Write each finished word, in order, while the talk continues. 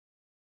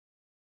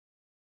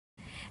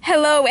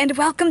Hello and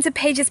welcome to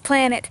Paige's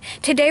Planet.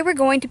 Today we're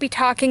going to be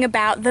talking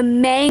about the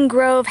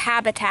mangrove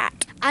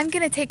habitat. I'm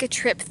going to take a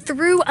trip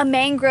through a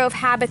mangrove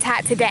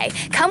habitat today.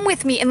 Come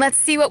with me and let's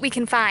see what we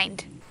can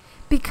find.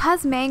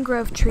 Because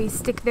mangrove trees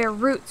stick their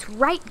roots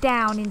right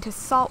down into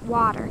salt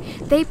water,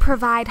 they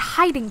provide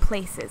hiding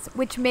places,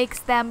 which makes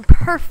them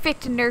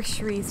perfect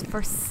nurseries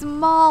for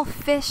small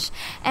fish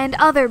and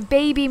other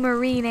baby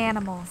marine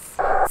animals.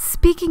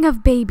 Speaking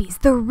of babies,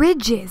 the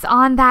ridges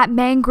on that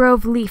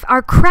mangrove leaf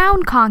are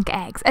crown conch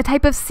eggs, a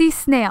type of sea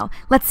snail.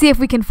 Let's see if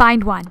we can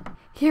find one.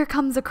 Here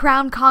comes a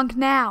crown conch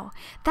now.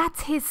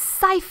 That's his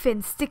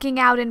siphon sticking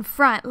out in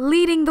front,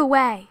 leading the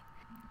way.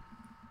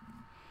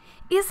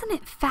 Isn't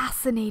it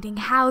fascinating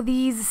how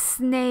these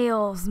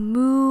snails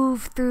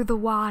move through the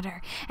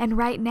water? And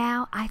right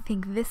now, I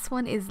think this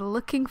one is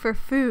looking for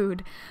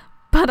food.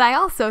 But I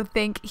also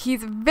think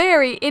he's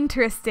very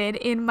interested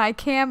in my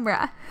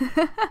camera.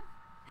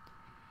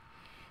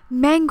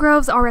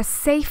 Mangroves are a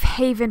safe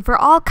haven for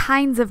all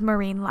kinds of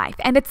marine life,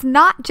 and it's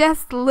not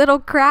just little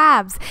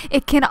crabs.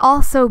 It can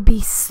also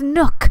be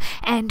snook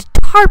and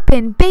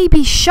tarpon,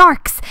 baby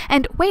sharks,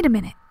 and wait a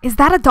minute, is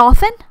that a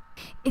dolphin?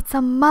 It's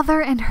a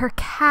mother and her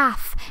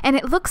calf, and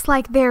it looks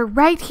like they're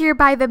right here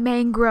by the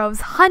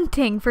mangroves,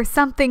 hunting for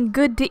something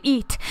good to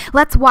eat.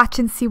 Let's watch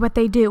and see what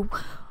they do.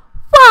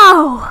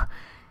 Whoa!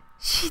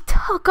 She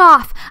took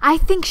off. I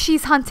think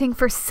she's hunting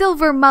for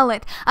silver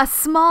mullet, a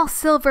small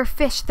silver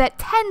fish that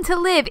tend to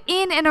live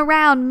in and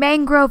around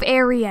mangrove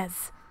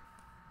areas.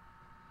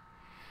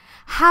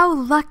 How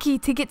lucky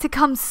to get to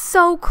come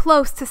so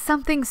close to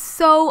something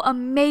so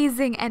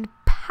amazing and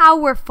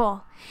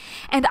powerful.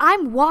 And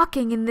I'm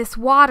walking in this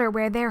water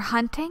where they're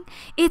hunting.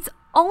 It's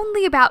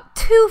only about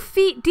 2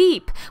 feet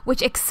deep,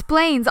 which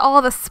explains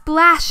all the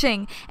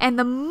splashing and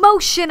the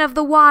motion of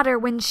the water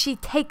when she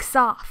takes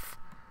off.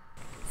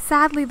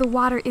 Sadly, the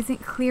water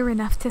isn't clear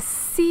enough to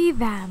see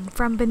them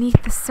from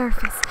beneath the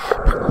surface,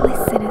 but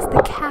listen as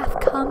the calf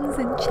comes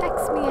and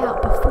checks me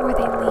out before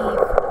they leave.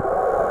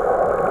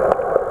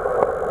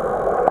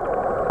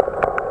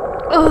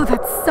 Oh,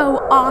 that's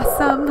so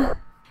awesome!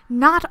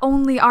 Not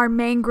only are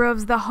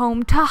mangroves the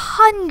home to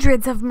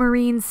hundreds of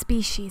marine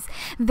species,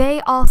 they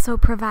also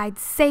provide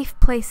safe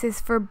places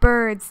for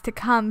birds to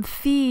come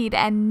feed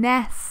and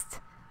nest.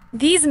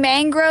 These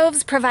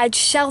mangroves provide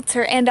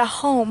shelter and a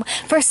home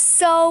for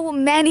so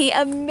many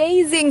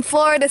amazing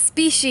Florida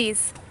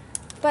species.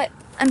 But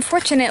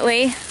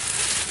unfortunately,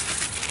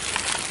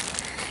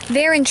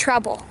 they're in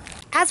trouble.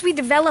 As we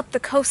develop the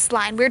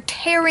coastline, we're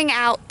tearing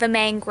out the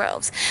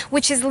mangroves,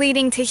 which is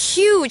leading to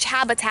huge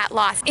habitat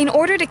loss. In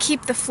order to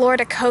keep the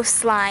Florida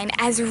coastline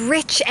as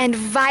rich and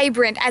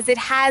vibrant as it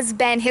has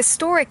been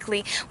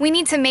historically, we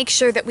need to make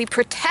sure that we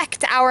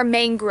protect our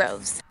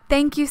mangroves.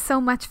 Thank you so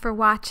much for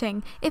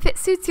watching. If it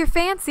suits your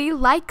fancy,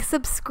 like,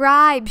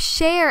 subscribe,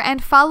 share,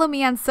 and follow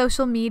me on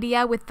social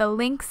media with the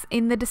links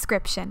in the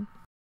description.